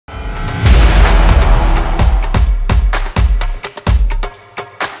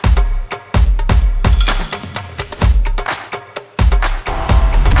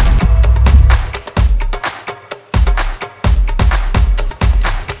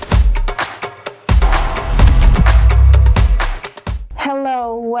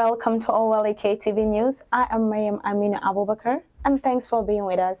Welcome to Oweleketv News. I am Mariam Aminu Abubakar, and thanks for being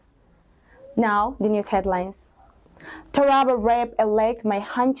with us. Now, the news headlines. Taraba Rep-elect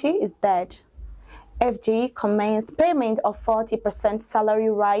Maihanchi is dead. FG commenced payment of 40% salary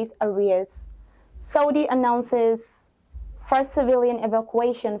rise arrears. Saudi announces first civilian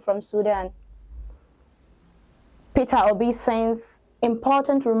evacuation from Sudan. Peter Obi sends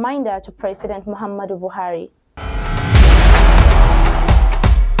important reminder to President Muhammadu Buhari.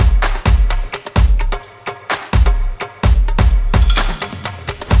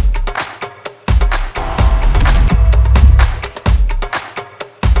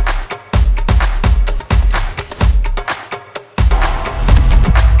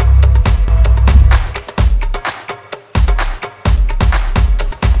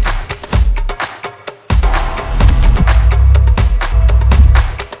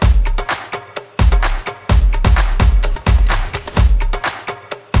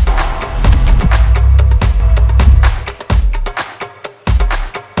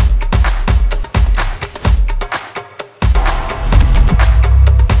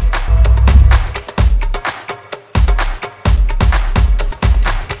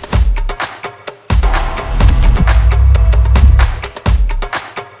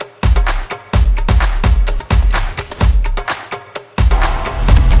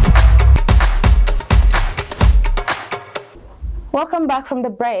 Welcome back from the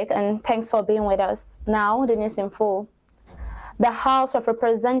break, and thanks for being with us. Now, the news in full. The House of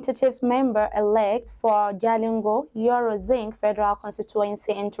Representatives member-elect for Jalingo, Yoro Zinc Federal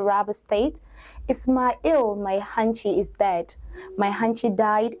Constituency in Taraba State, Ismail Maihanchi is dead. Maihanchi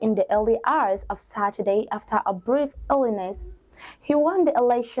died in the early hours of Saturday after a brief illness. He won the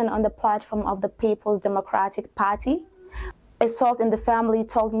election on the platform of the People's Democratic Party. A source in the family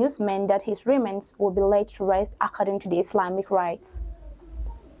told newsmen that his remains will be laid to rest according to the Islamic rites.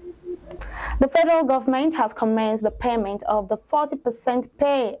 The federal government has commenced the payment of the 40%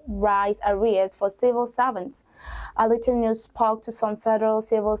 pay rise arrears for civil servants. A little news spoke to some federal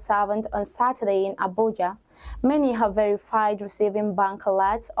civil servants on Saturday in Abuja. Many have verified receiving bank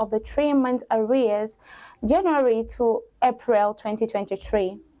alerts of the 3-month arrears, January to April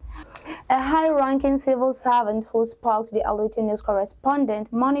 2023. A high-ranking civil servant who spoke to the Aluti News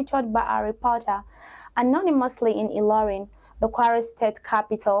correspondent, monitored by a reporter anonymously in Ilorin, the Kwara state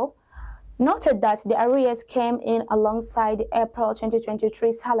capital, noted that the arrears came in alongside the April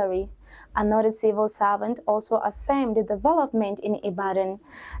 2023 salary. Another civil servant also affirmed the development in Ibadan,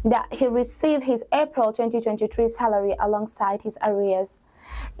 that he received his April 2023 salary alongside his arrears.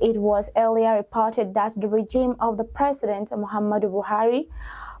 It was earlier reported that the regime of the President Muhammadu Buhari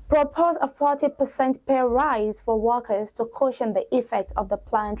proposed a 40% pay rise for workers to cushion the effect of the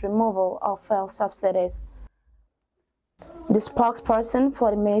planned removal of fuel subsidies. The spokesperson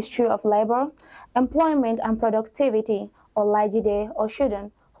for the Ministry of Labor, Employment and Productivity, Olajide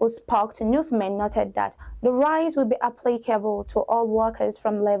Oshudun, who spoke to newsmen, noted that the rise will be applicable to all workers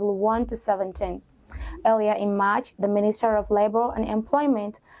from level 1 to 17. Earlier in March, the Minister of Labor and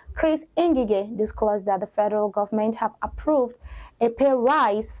Employment, Chris Ngige, disclosed that the federal government have approved a pay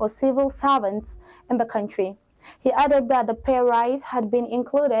rise for civil servants in the country. He added that the pay rise had been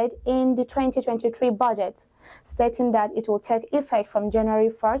included in the 2023 budget, stating that it will take effect from January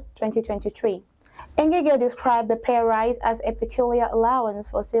 1, 2023. Ngige described the pay rise as a peculiar allowance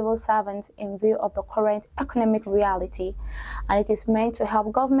for civil servants in view of the current economic reality, and it is meant to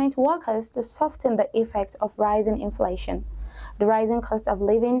help government workers to soften the effects of rising inflation, the rising cost of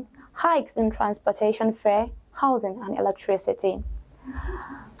living, hikes in transportation fare, housing and electricity.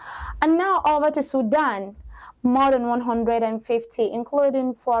 And now over to Sudan. More than 150,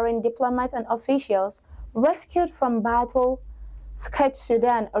 including foreign diplomats and officials, rescued from battle-scarred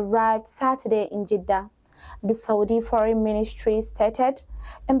Sudan arrived Saturday in Jeddah. The Saudi Foreign Ministry stated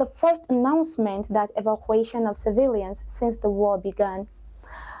in the first announcement that evacuation of civilians since the war began.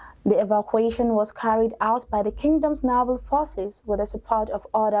 The evacuation was carried out by the kingdom's naval forces with the support of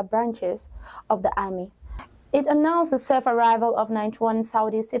other branches of the army. It announced the safe arrival of 91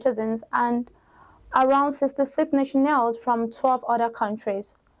 Saudi citizens and around 66 nationals from 12 other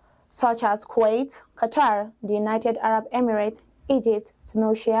countries, such as Kuwait, Qatar, the United Arab Emirates, Egypt,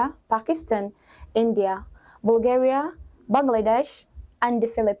 Tunisia, Pakistan, India, Bulgaria, Bangladesh, and the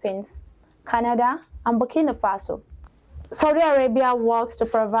Philippines, Canada, and Burkina Faso. Saudi Arabia works to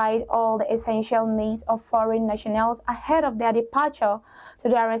provide all the essential needs of foreign nationals ahead of their departure to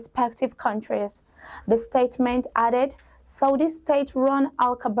their respective countries. The statement added, Saudi state-run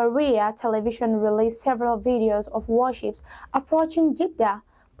Al Kabariya television released several videos of warships approaching Jeddah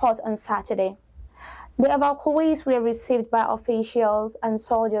port on Saturday. The evacuees were received by officials and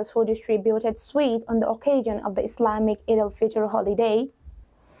soldiers who distributed sweets on the occasion of the Islamic Eid al-Fitr holiday,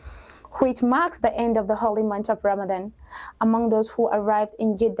 which marks the end of the holy month of Ramadan. Among those who arrived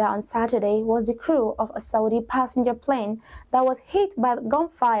in Jeddah on Saturday was the crew of a Saudi passenger plane that was hit by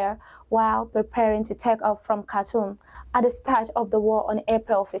gunfire while preparing to take off from Khartoum at the start of the war on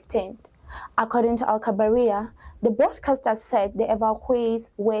April 15th. According to Al-Kabariya, the broadcaster said the evacuees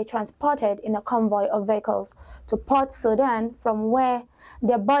were transported in a convoy of vehicles to Port Sudan from where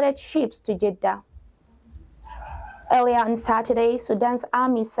they boarded ships to Jeddah. Earlier on Saturday, Sudan's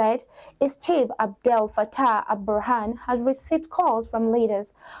army said its chief Abdel Fattah al-Burhan had received calls from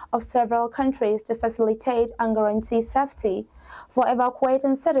leaders of several countries to facilitate and guarantee safety for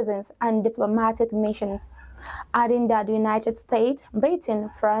evacuating citizens and diplomatic missions, adding that the United States, Britain,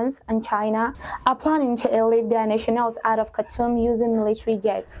 France, and China are planning to airlift their nationals out of Khartoum using military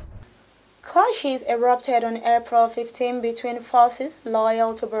jets. Clashes erupted on April 15 between forces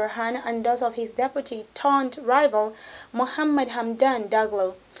loyal to Burhan and those of his deputy-turned-rival Mohammed Hamdan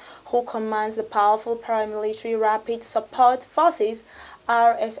Daglo, who commands the powerful paramilitary Rapid Support Forces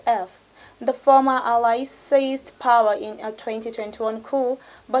 (RSF). The former allies seized power in a 2021 coup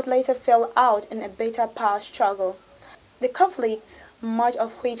but later fell out in a bitter power struggle. The conflict, much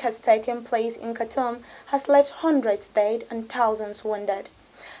of which has taken place in Khartoum, has left hundreds dead and thousands wounded.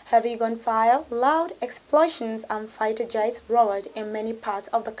 Heavy gunfire, loud explosions and fighter jets roared in many parts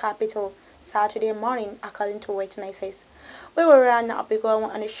of the capital Saturday morning, according to witnesses. We will now be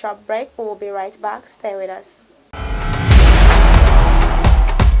going on a short break. We will be right back. Stay with us.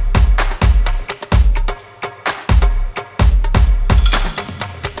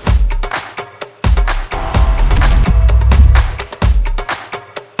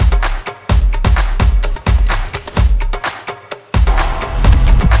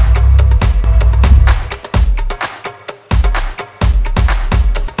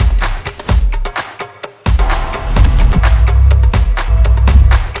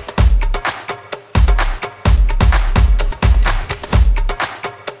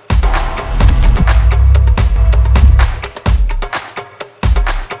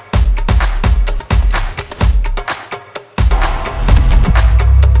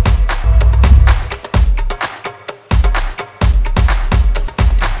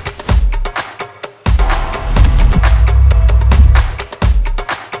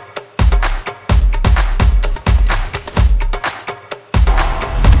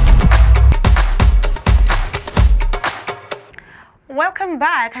 Welcome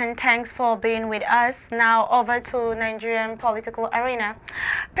back and thanks for being with us. Now over to Nigerian political arena.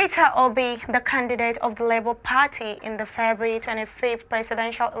 Peter Obi, the candidate of the Labour Party in the February 25th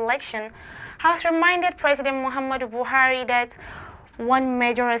presidential election, has reminded President Muhammadu Buhari that one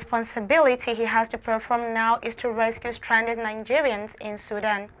major responsibility he has to perform now is to rescue stranded Nigerians in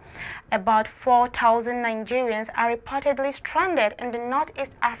Sudan. About 4,000 Nigerians are reportedly stranded in the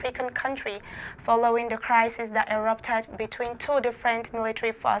Northeast African country following the crisis that erupted between two different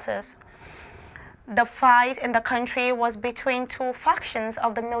military forces. The fight in the country was between two factions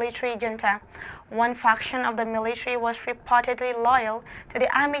of the military junta. One faction of the military was reportedly loyal to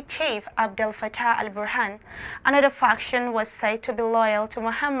the army chief Abdel Fattah al-Burhan. Another faction was said to be loyal to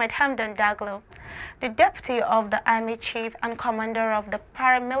Mohammed Hamdan Daglo, the deputy of the army chief and commander of the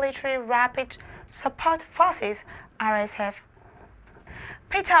paramilitary Rapid Support Forces (RSF).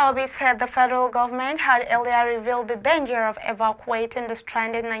 Peter Obi said the federal government had earlier revealed the danger of evacuating the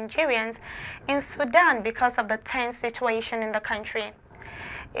stranded Nigerians in Sudan because of the tense situation in the country.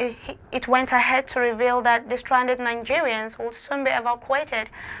 It went ahead to reveal that the stranded Nigerians will soon be evacuated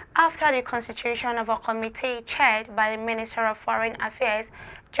after the constitution of a committee chaired by the Minister of Foreign Affairs,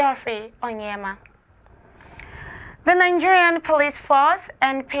 Geoffrey Onyema. The Nigerian Police Force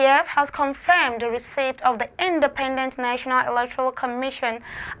 (NPF) has confirmed the receipt of the Independent National Electoral Commission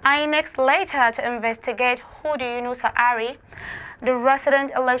 (INEC's) letter to investigate Hudu Yunusa Ari, the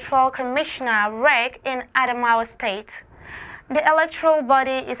resident electoral commissioner (REC) in Adamawa State. The electoral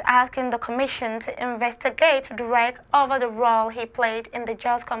body is asking the commission to investigate the REC over the role he played in the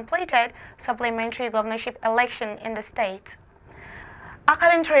just completed supplementary governorship election in the state.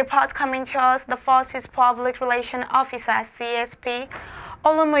 According to reports coming to us, the force's public relations officer (CSP)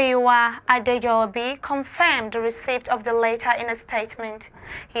 Olumuyiwa Adejobi confirmed the receipt of the letter in a statement.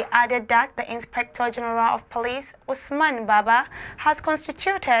 He added that the Inspector General of Police, Usman Baba, has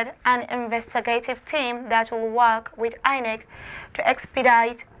constituted an investigative team that will work with INEC to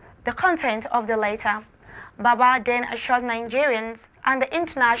expedite the content of the letter. Baba then assured Nigerians and the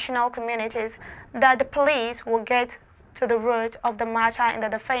international communities that the police will get to the root of the matter in the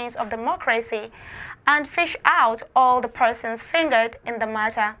defense of democracy and fish out all the persons fingered in the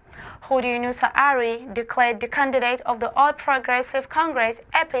matter. Yunusa Ari declared the candidate of the All Progressive Congress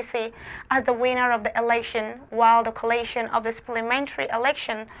 (APC) as the winner of the election, while the collation of the supplementary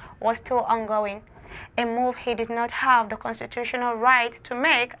election was still ongoing, a move he did not have the constitutional right to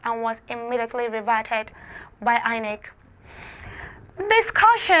make and was immediately reverted by INEC.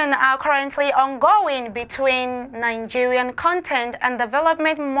 Discussions are currently ongoing between Nigerian Content and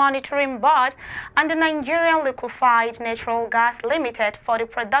Development Monitoring Board and the Nigerian Liquefied Natural Gas Limited for the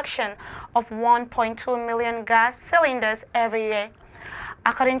production of 1.2 million gas cylinders every year.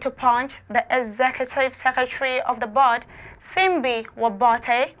 According to Punch, the Executive Secretary of the board, Simbi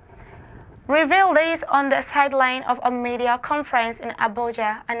Wabote, revealed this on the sideline of a media conference in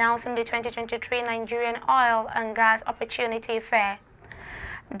Abuja announcing the 2023 Nigerian Oil and Gas Opportunity Fair.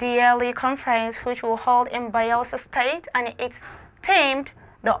 The yearly conference, which will hold in Bayelsa State, and it's themed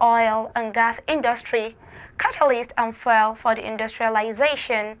the oil and gas industry, catalyst and fuel for the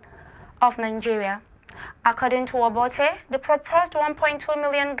industrialization of Nigeria. According to Wabote, the proposed 1.2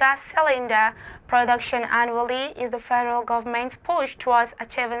 million gas cylinder production annually is the federal government's push towards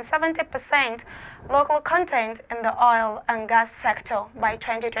achieving 70% local content in the oil and gas sector by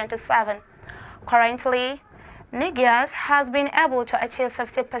 2027. Currently, Nigeria has been able to achieve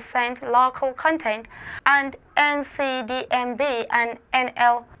 50% local content, and NCDMB and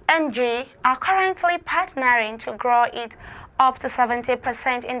NLNG are currently partnering to grow it up to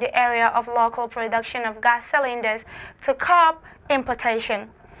 70% in the area of local production of gas cylinders to curb importation.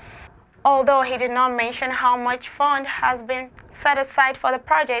 Although he did not mention how much fund has been set aside for the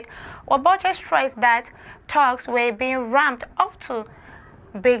project, Wabote stressed that talks were being ramped up to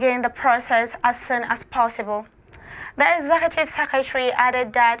begin the process as soon as possible. The Executive Secretary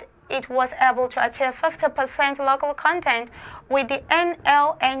added that it was able to achieve 50% local content with the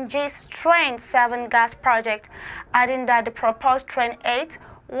NLNG's Train 7 gas project, adding that the proposed Train 8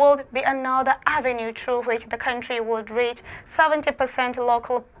 would be another avenue through which the country would reach 70%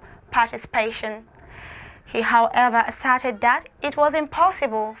 local participation. He, however, asserted that it was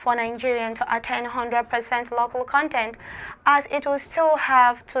impossible for Nigeria to attain 100% local content, as it would still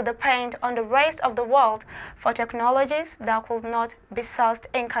have to depend on the rest of the world for technologies that could not be sourced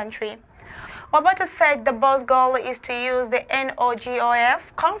in-country. Wabote said the board's goal is to use the NOGOF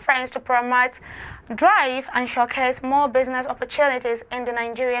conference to promote, drive, and showcase more business opportunities in the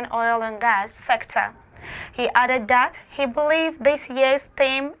Nigerian oil and gas sector. He added that he believed this year's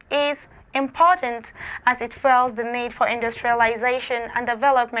theme is important as it fuels the need for industrialization and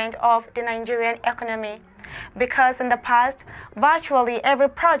development of the Nigerian economy, because in the past, virtually every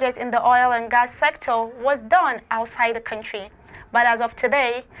project in the oil and gas sector was done outside the country. But as of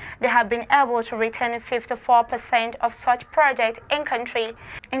today, they have been able to retain 54% of such projects in-country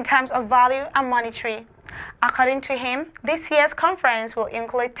in terms of value and monetary. According to him, this year's conference will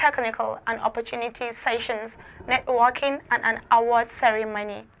include technical and opportunity sessions, networking, and an award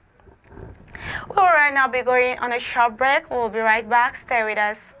ceremony. We will right now be going on a short break. We will be right back. Stay with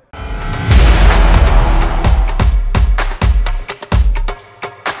us.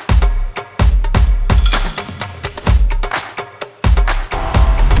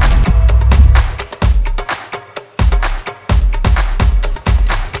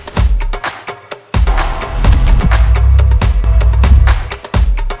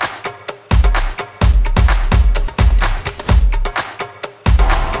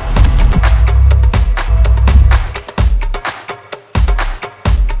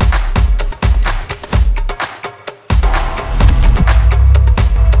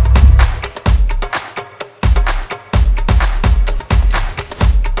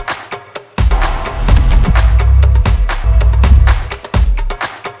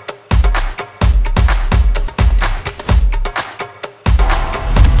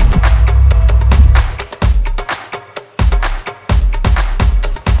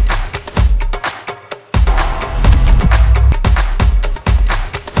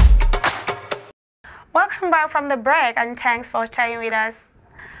 Welcome back from the break, and thanks for staying with us.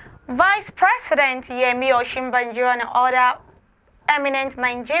 Vice President Yemi Osinbajo and other eminent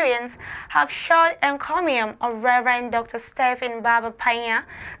Nigerians have showed encomium of Reverend Dr. Stephen Baba Panya,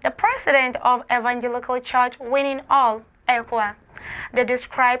 the president of Evangelical Church Winning All, ECWA. They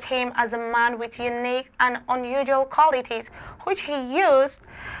described him as a man with unique and unusual qualities which he used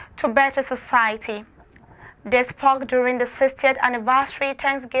to better society. They spoke during the 60th anniversary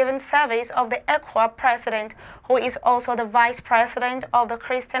Thanksgiving service of the ECWA president, who is also the vice president of the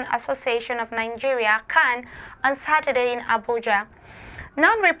Christian Association of Nigeria, CAN, on Saturday in Abuja.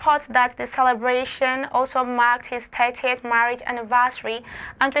 None reports that the celebration also marked his 30th marriage anniversary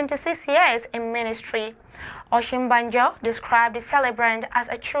and 26 years in ministry. Osinbajo described the celebrant as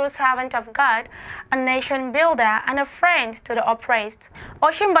a true servant of God, a nation builder, and a friend to the oppressed.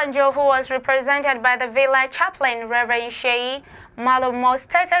 Osinbajo, who was represented by the village chaplain Reverend Sheyi Malomo,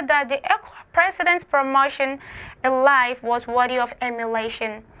 stated that the president's promotion in life was worthy of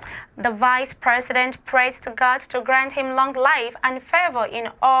emulation. The vice president prayed to God to grant him long life and favor in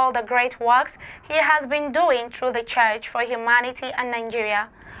all the great works he has been doing through the Church for Humanity and Nigeria.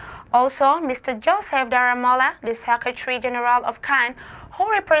 Also, Mr. Joseph Daramola, the Secretary General of CAN,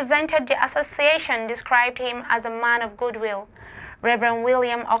 who represented the association, described him as a man of goodwill. Reverend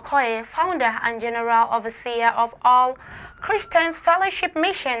William Okoye, founder and general overseer of All Christians Fellowship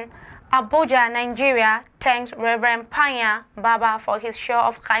Mission, Abuja, Nigeria, thanked Reverend Panya Baba for his show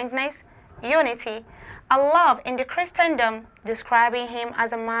of kindness, unity, and love in the Christendom, describing him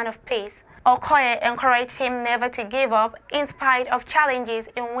as a man of peace. Okoye encouraged him never to give up in spite of challenges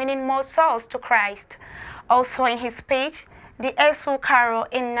in winning more souls to Christ. Also in his speech, the Esu Karo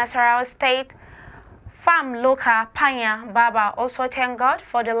in Nasarawa State, Farm Loka Panya Baba also thanked God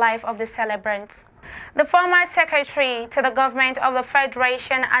for the life of the celebrant. The former Secretary to the Government of the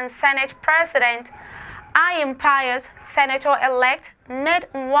Federation and Senate President, Ayim Pius, Senator-elect Ned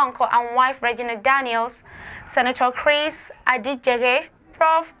Nwanko and wife Regina Daniels, Senator Chris Adijege,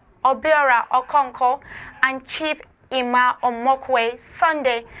 Prof. Obiora Okonko, and Chief Ima Omokwe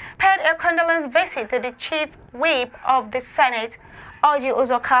Sunday paid a condolence visit to the Chief Whip of the Senate, Orji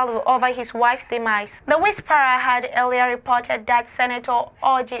Uzokalu, over his wife's demise. The Whisperer had earlier reported that Senator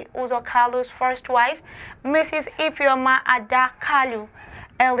Orji Uzokalu's first wife, Mrs. Ifeoma Ada Kalu,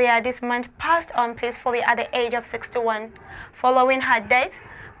 earlier this month passed on peacefully at the age of 61. Following her death,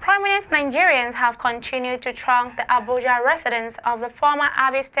 prominent Nigerians have continued to thank the Abuja residence of the former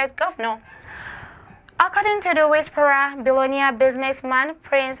Abia State governor. According to the Whisperer, billionaire businessman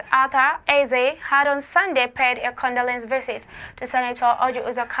Prince Arthur Eze had on Sunday paid a condolence visit to Senator Orji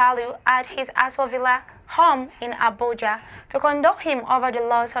Uzokalu at his Aso Villa home in Abuja to condole him over the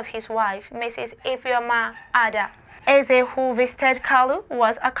loss of his wife, Mrs. Ifeoma Ada. Eze, who visited Kalu,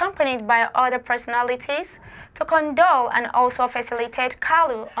 was accompanied by other personalities to condole and also facilitate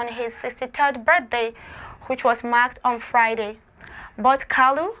Kalu on his 63rd birthday, which was marked on Friday. Both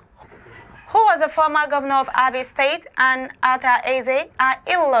Kalu, who was a former governor of Abia State, and Arthur Eze are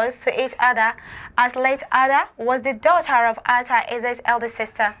in-laws to each other, as late Ada was the daughter of Arthur Eze's elder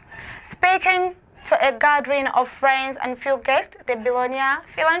sister. Speaking to a gathering of friends and few guests, the billionaire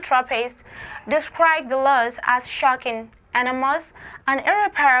philanthropist described the loss as shocking, enormous, and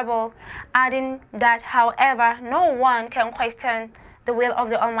irreparable, adding that, however, no one can question the will of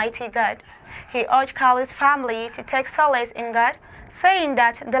the Almighty God. He urged Kalu's family to take solace in God, saying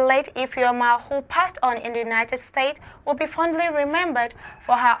that the late Ifeoma, who passed on in the United States, will be fondly remembered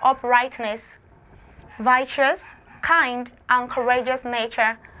for her uprightness, virtuous, kind, and courageous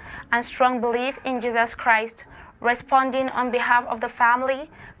nature, and strong belief in Jesus Christ. Responding on behalf of the family,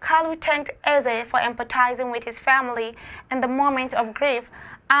 Kalu thanked Eze for empathizing with his family in the moment of grief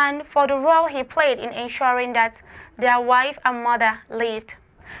and for the role he played in ensuring that their wife and mother lived,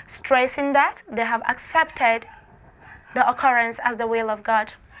 stressing that they have accepted the occurrence as the will of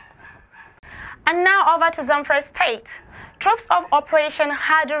God. And now over to Zamfara State. Troops of Operation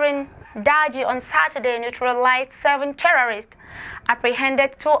Hadirin Daji on Saturday neutralized 7 terrorists,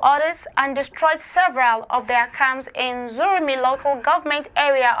 apprehended 2 others, and destroyed several of their camps in Zurmi local government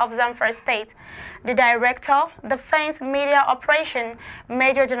area of Zamfara State. The Director, Defense Media Operation,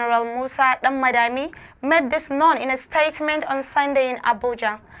 Major General Musa Damadami, made this known in a statement on Sunday in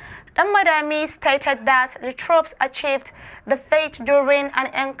Abuja. Damadami stated that the troops achieved the feat during an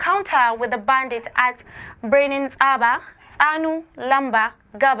encounter with the bandits at Birnin Tsaba, Tsanu, Lamba,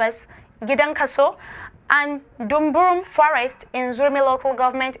 Gabas, Gidankaso, and Dumburum Forest in Zurmi local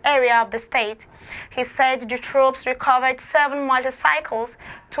government area of the state. He said the troops recovered 7 motorcycles,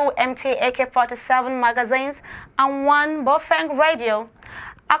 2 empty AK-47 magazines, and 1 Bofeng radio.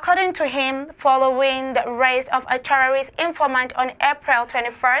 According to him, following the arrest of a terrorist informant on April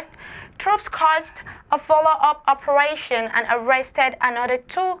 21st, troops launched a follow-up operation and arrested another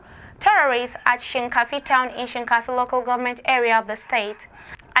 2 terrorists at Shinkafi town in Shinkafi local government area of the state.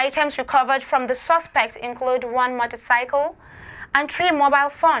 Items recovered from the suspects include 1 motorcycle and 3 mobile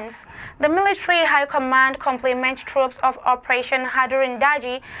phones. The military high command compliments troops of Operation Hadirin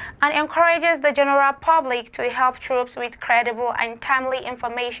Daji and encourages the general public to help troops with credible and timely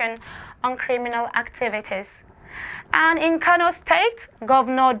information on criminal activities. And in Kano State,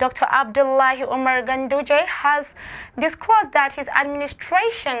 Governor Dr. Abdullahi Umar Ganduje has disclosed that his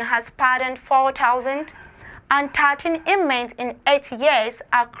administration has pardoned 4,013 inmates in 8 years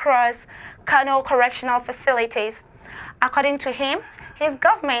across Kano correctional facilities. According to him, his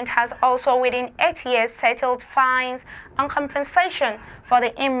government has also within 8 years settled fines and compensation for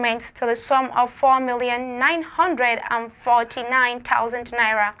the inmates to the sum of 4,949,000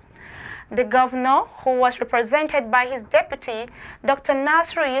 naira. The governor, who was represented by his deputy, Dr.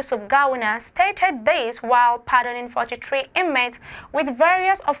 Nasru Yusuf Gawuna, stated this while pardoning 43 inmates with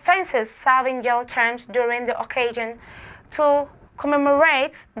various offenses serving jail terms during the occasion to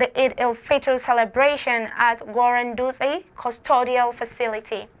commemorate the Eid al-Fitr celebration at Goranduzi Custodial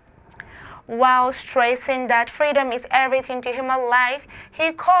Facility. While stressing that freedom is everything to human life,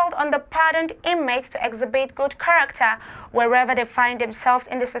 he called on the pardoned inmates to exhibit good character wherever they find themselves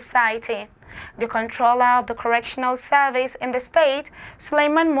in the society. The controller of the correctional service in the state,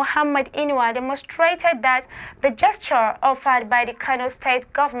 Suleiman Muhammad Inwa, demonstrated that the gesture offered by the Kano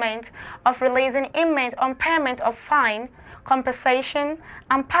state government of releasing inmates on payment of fine, compensation,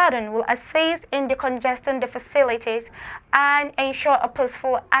 and pardon will assist in decongesting the facilities and ensure a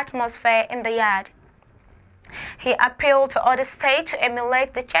peaceful atmosphere in the yard. He appealed to other states to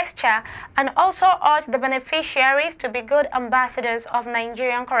emulate the gesture and also urged the beneficiaries to be good ambassadors of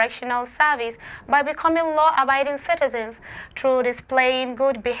Nigerian Correctional Service by becoming law-abiding citizens through displaying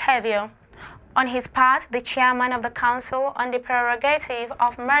good behavior. On his part, the chairman of the Council on the Prerogative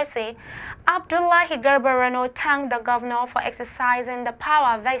of Mercy, Abdullahi Garbarano, thanked the governor for exercising the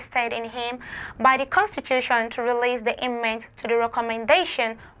power vested in him by the Constitution to release the inmates to the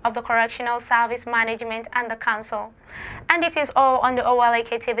recommendation of the Correctional Service Management and the Council. And this is all on the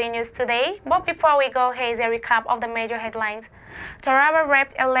Oweleketv news today. But before we go, here's a recap of the major headlines. Taraba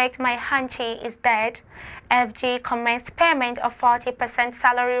Rep-elect Maihanchi is dead. FG commenced payment of 40%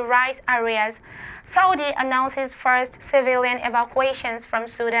 salary rise arrears. Saudi announces first civilian evacuations from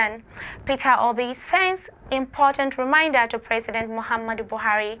Sudan. Peter Obi sends important reminder to President Muhammadu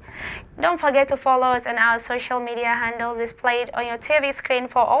Buhari. Don't forget to follow us on our social media handles displayed on your TV screen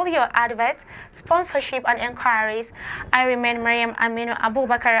for all your adverts, sponsorship and inquiries. I remain Mariam Aminu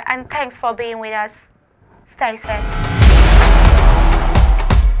Abubakar, and thanks for being with us. Stay safe.